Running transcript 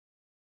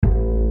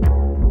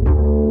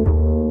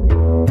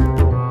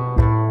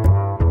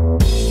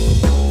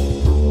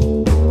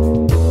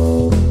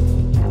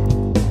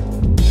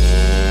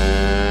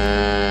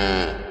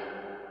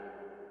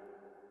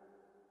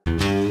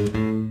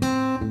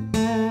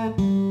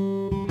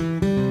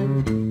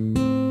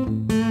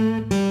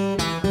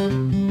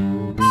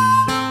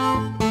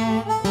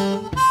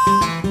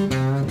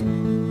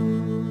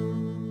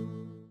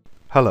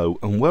Hello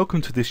and welcome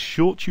to this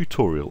short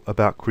tutorial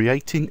about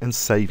creating and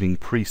saving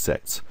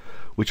presets,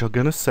 which are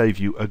going to save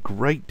you a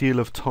great deal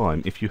of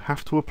time if you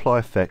have to apply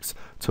effects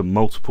to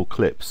multiple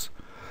clips.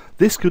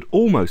 This could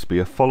almost be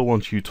a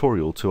follow-on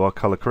tutorial to our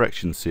color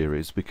correction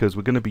series because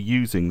we're going to be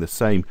using the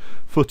same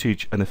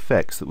footage and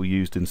effects that we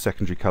used in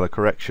secondary color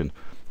correction.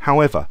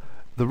 However,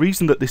 the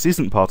reason that this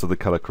isn't part of the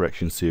color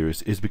correction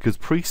series is because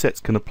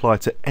presets can apply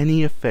to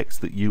any effects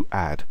that you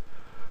add.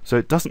 So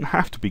it doesn't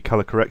have to be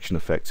color correction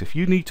effects. If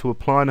you need to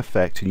apply an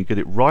effect and you get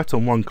it right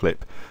on one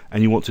clip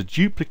and you want to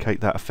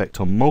duplicate that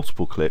effect on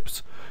multiple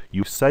clips,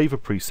 you save a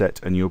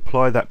preset and you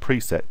apply that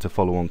preset to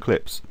follow on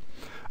clips.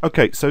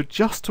 Okay, so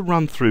just to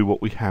run through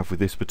what we have with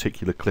this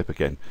particular clip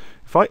again,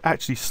 if I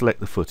actually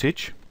select the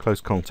footage, close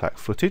contact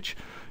footage,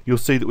 you'll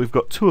see that we've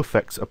got two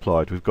effects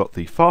applied. We've got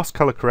the fast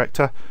color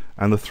corrector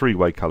and the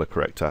three-way color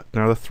corrector.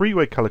 Now the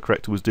three-way color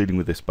corrector was dealing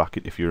with this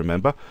bucket, if you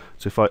remember,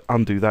 so if I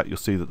undo that you'll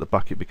see that the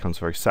bucket becomes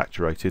very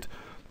saturated,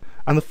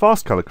 and the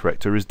fast color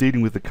corrector is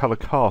dealing with the color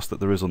cast that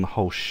there is on the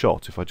whole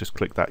shot. If I just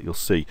click that you'll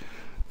see,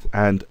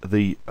 and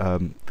the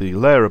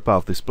layer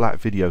above, this black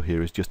video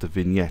here, is just a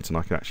vignette and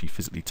I can actually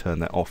physically turn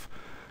that off.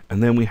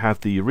 And then we have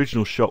the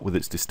original shot with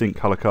its distinct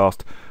color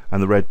cast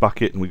and the red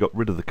bucket, and we got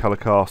rid of the color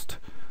cast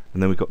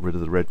and then we got rid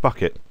of the red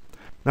bucket.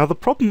 Now the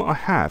problem I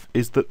have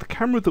is that the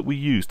camera that we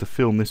used to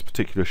film this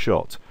particular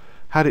shot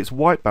had its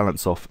white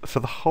balance off for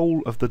the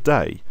whole of the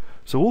day.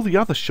 So all the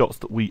other shots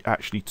that we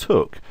actually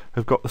took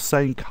have got the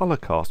same color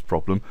cast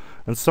problem,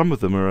 and some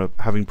of them are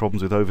having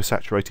problems with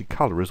oversaturated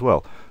color as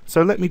well.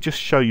 So let me just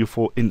show you,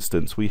 for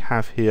instance, we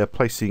have here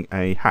placing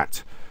a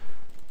hat.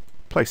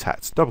 Place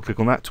hats. Double click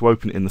on that to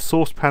open it in the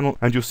source panel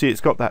and you'll see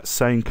it's got that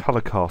same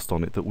color cast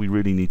on it that we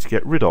really need to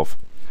get rid of.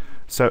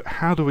 So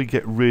how do we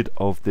get rid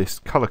of this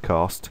color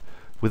cast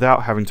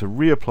without having to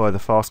reapply the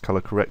fast color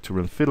corrector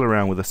and fiddle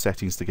around with the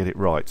settings to get it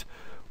right?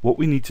 What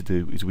we need to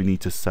do is we need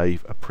to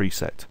save a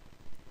preset.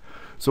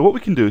 So what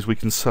we can do is we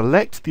can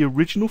select the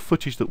original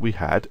footage that we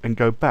had and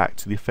go back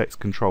to the effects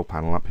control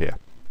panel up here.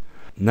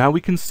 Now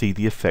we can see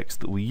the effects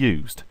that we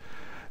used.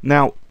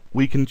 Now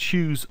we can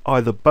choose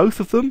either both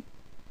of them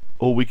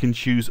or we can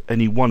choose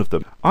any one of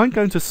them. I'm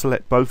going to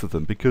select both of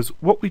them because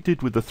what we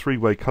did with the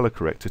three-way color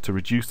corrector to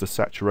reduce the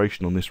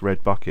saturation on this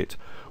red bucket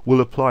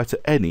will apply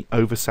to any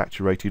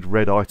oversaturated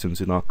red items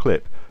in our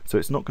clip, so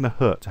it's not going to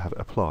hurt to have it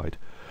applied.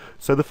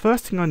 So the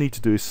first thing I need to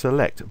do is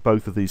select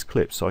both of these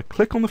clips. So I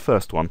click on the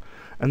first one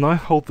and I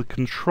hold the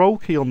control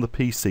key on the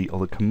PC or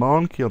the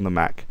command key on the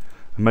Mac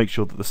and make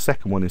sure that the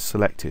second one is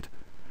selected.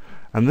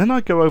 And then I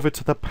go over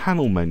to the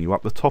panel menu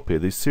up the top here,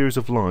 this series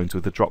of lines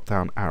with the drop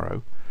down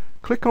arrow,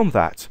 click on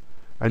that,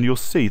 and you'll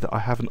see that I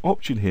have an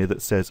option here that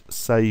says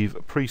Save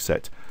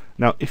Preset.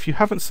 Now if you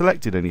haven't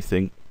selected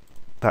anything,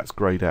 that's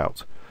grayed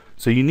out.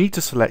 So you need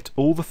to select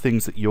all the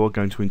things that you are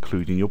going to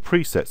include in your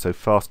preset, so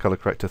fast color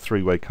corrector,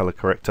 three-way color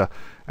corrector,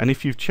 and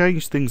if you've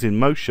changed things in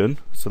motion,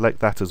 select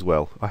that as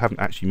well. I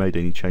haven't actually made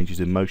any changes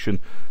in motion.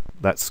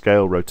 That's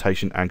scale,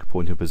 rotation, anchor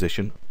point and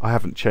position. I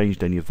haven't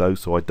changed any of those,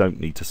 so I don't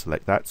need to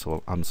select that,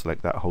 so I'll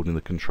unselect that holding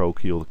the control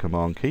key or the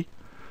command key.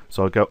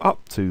 So I'll go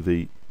up to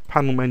the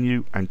panel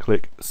menu and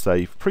click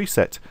Save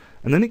Preset,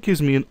 and then it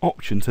gives me an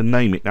option to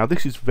name it. Now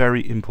this is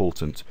very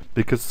important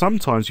because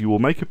sometimes you will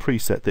make a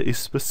preset that is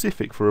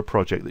specific for a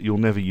project that you'll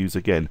never use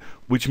again,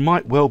 which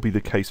might well be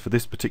the case for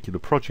this particular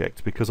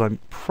project because I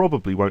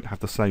probably won't have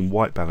the same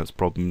white balance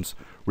problems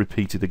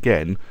repeated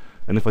again,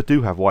 and if I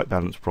do have white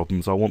balance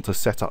problems I want to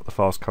set up the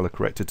fast color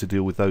corrector to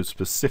deal with those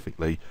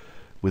specifically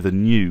with a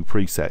new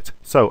preset.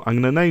 So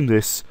I'm going to name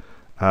this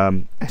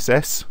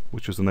SS,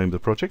 which was the name of the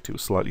project, it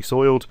was slightly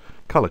soiled,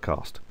 color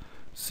cast.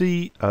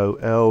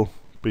 C-O-L,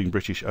 being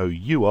British,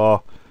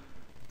 O-U-R,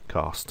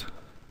 cast.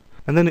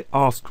 And then it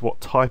asks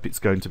what type it's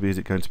going to be. Is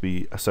it going to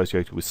be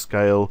associated with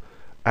scale,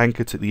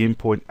 anchor to the in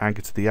point,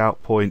 anchor to the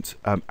out point?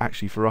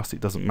 Actually for us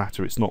it doesn't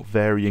matter, it's not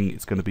varying,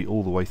 it's going to be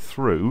all the way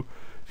through.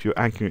 If you're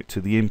anchoring it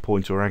to the in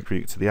point or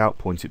anchoring it to the out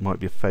point, it might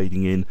be a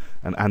fading in,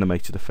 an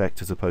animated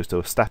effect as opposed to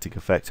a static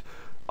effect.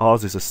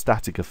 Ours is a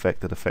static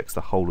effect that affects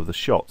the whole of the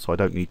shot, so I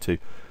don't need to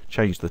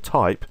change the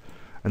type.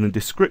 And then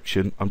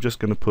description, I'm just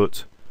going to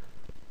put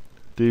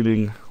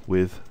dealing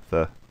with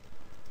the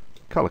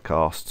color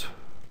cast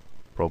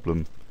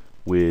problem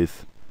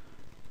with,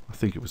 I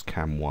think it was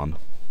cam 1,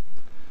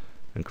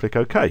 and click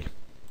OK.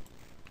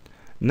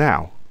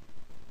 Now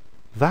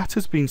that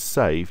has been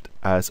saved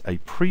as a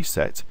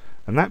preset,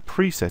 and that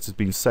preset has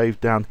been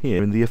saved down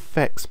here in the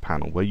effects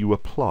panel where you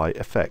apply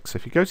effects. So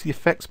if you go to the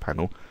effects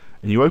panel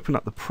and you open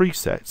up the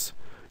presets,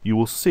 you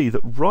will see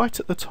that right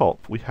at the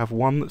top we have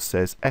one that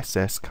says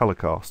SS color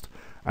cast,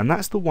 and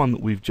that's the one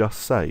that we've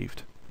just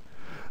saved.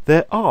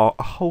 There are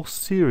a whole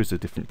series of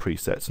different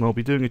presets, and I'll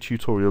be doing a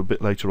tutorial a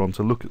bit later on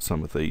to look at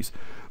some of these.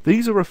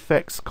 These are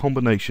effects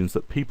combinations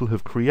that people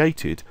have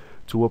created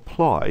to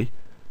apply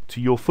to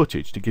your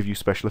footage to give you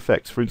special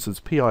effects. For instance,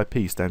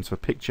 PIP stands for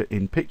Picture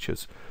in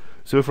Pictures.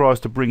 So if I was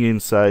to bring in,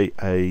 say,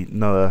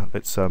 another,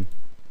 let's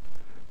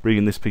bring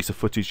in this piece of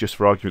footage just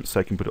for argument's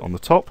sake and put it on the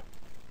top,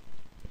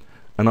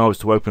 and I was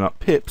to open up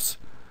pips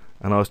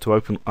and I was to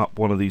open up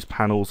one of these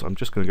panels, I'm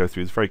just going to go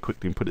through this very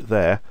quickly and put it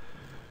there,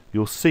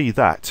 you'll see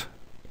that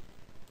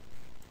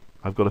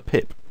I've got a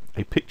pip,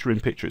 a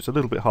picture-in-picture. It's a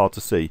little bit hard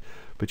to see,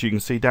 but you can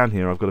see down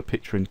here I've got a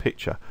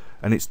picture-in-picture,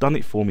 and it's done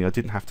it for me. I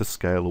didn't have to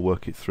scale or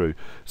work it through.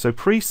 So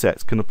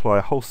presets can apply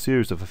a whole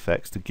series of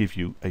effects to give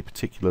you a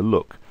particular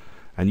look,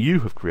 and you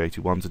have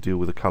created one to deal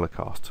with a color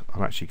cast.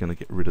 I'm actually going to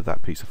get rid of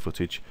that piece of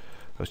footage.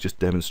 I was just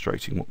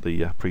demonstrating what the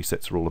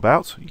presets are all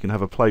about. You can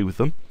have a play with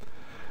them.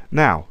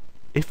 Now,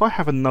 if I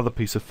have another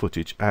piece of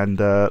footage, and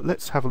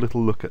let's have a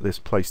little look at this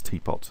place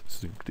teapot. This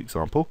is a good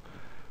example.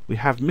 We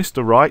have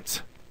Mr.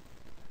 Right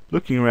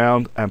looking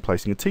around and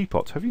placing a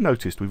teapot. Have you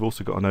noticed we've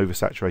also got an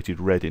oversaturated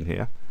red in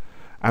here,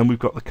 and we've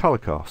got the color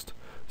cast.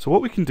 So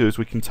what we can do is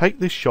we can take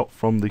this shot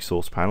from the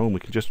source panel and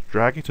we can just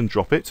drag it and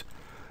drop it.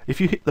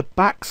 If you hit the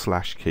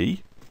backslash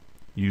key,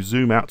 you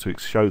zoom out to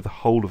show the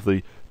whole of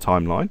the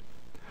timeline,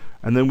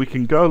 and then we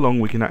can go along,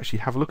 we can actually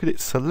have a look at it,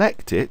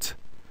 select it,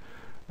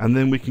 and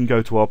then we can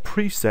go to our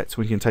presets.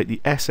 We can take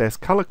the SS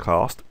color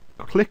cast,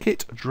 click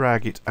it,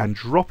 drag it and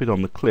drop it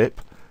on the clip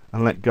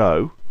and let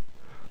go.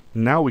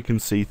 Now we can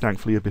see,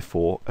 thankfully, a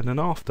before and an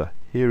after.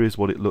 Here is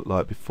what it looked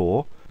like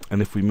before,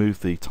 and if we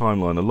move the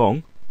timeline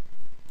along,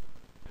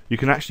 you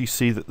can actually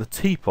see that the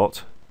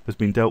teapot has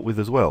been dealt with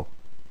as well.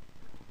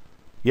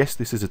 Yes,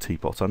 this is a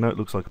teapot. I know it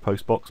looks like a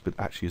post box, but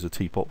actually is a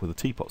teapot with a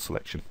teapot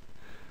selection.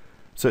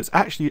 So it's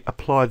actually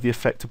applied the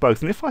effect to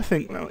both. And if I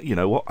think, well, you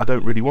know what, I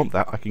don't really want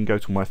that, I can go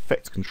to my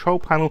effects control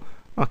panel,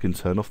 I can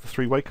turn off the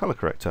three-way color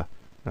corrector,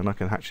 and I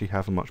can actually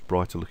have a much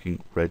brighter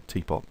looking red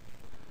teapot.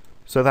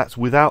 So that's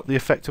without the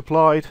effect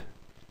applied,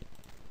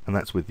 and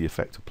that's with the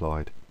effect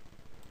applied.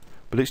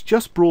 But it's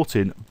just brought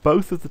in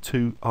both of the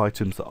two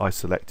items that I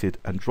selected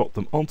and dropped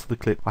them onto the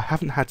clip. I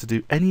haven't had to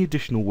do any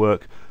additional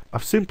work.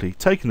 I've simply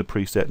taken the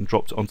preset and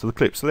dropped it onto the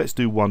clip. So let's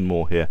do one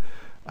more here.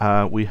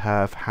 We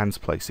have hands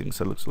placing.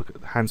 So let's look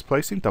at the hands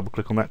placing. Double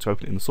click on that to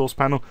open it in the source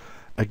panel.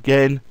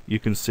 Again, you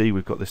can see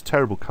we've got this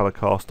terrible color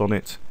cast on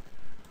it.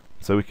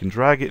 So we can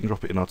drag it and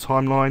drop it in our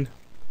timeline.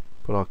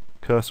 Put our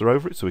cursor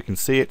over it so we can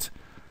see it.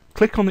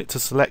 Click on it to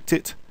select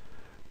it,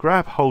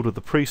 grab hold of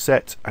the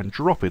preset and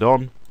drop it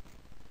on,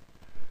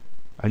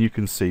 and you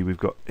can see we've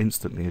got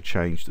instantly a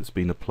change that's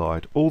been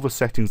applied. All the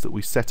settings that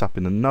we set up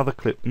in another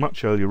clip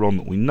much earlier on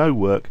that we know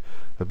work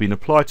have been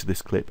applied to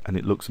this clip, and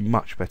it looks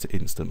much better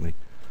instantly.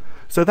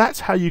 So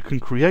that's how you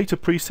can create a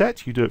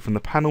preset. You do it from the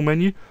panel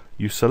menu.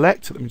 You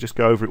select, let me just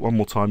go over it one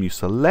more time, you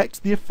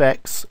select the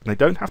effects, and they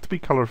don't have to be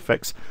color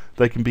effects,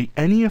 they can be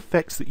any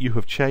effects that you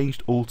have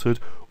changed, altered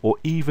or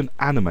even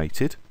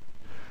animated.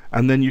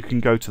 And then you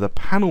can go to the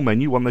panel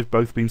menu when they've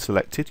both been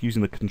selected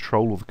using the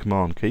control or the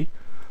command key.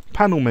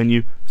 Panel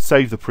menu,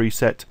 save the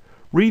preset,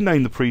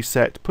 rename the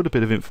preset, put a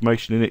bit of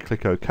information in it,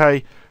 click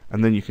OK,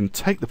 and then you can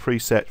take the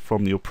preset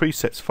from your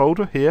presets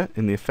folder here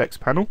in the effects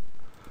panel,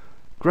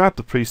 grab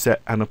the preset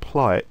and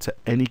apply it to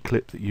any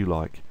clip that you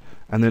like.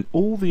 And then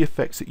all the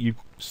effects that you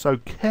so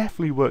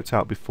carefully worked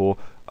out before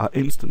are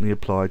instantly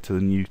applied to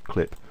the new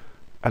clip.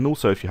 And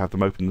also if you have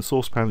them open in the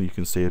source panel, you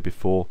can see a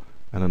before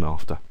and an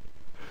after.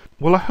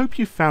 Well, I hope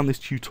you found this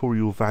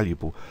tutorial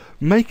valuable.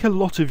 Make a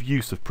lot of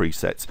use of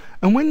presets,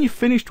 and when you've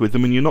finished with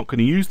them and you're not going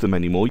to use them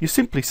anymore, you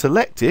simply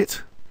select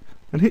it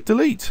and hit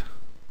delete,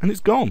 and it's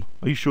gone.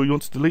 Are you sure you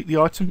want to delete the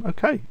item?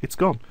 Okay, it's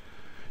gone.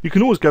 You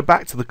can always go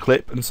back to the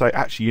clip and say,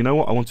 actually, you know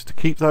what, I wanted to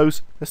keep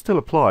those. They're still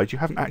applied. You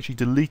haven't actually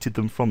deleted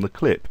them from the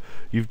clip.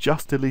 You've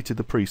just deleted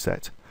the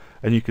preset,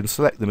 and you can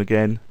select them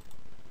again,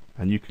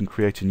 and you can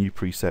create a new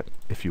preset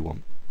if you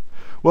want.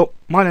 Well,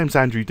 my name's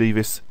Andrew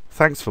Davis.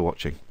 Thanks for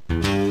watching.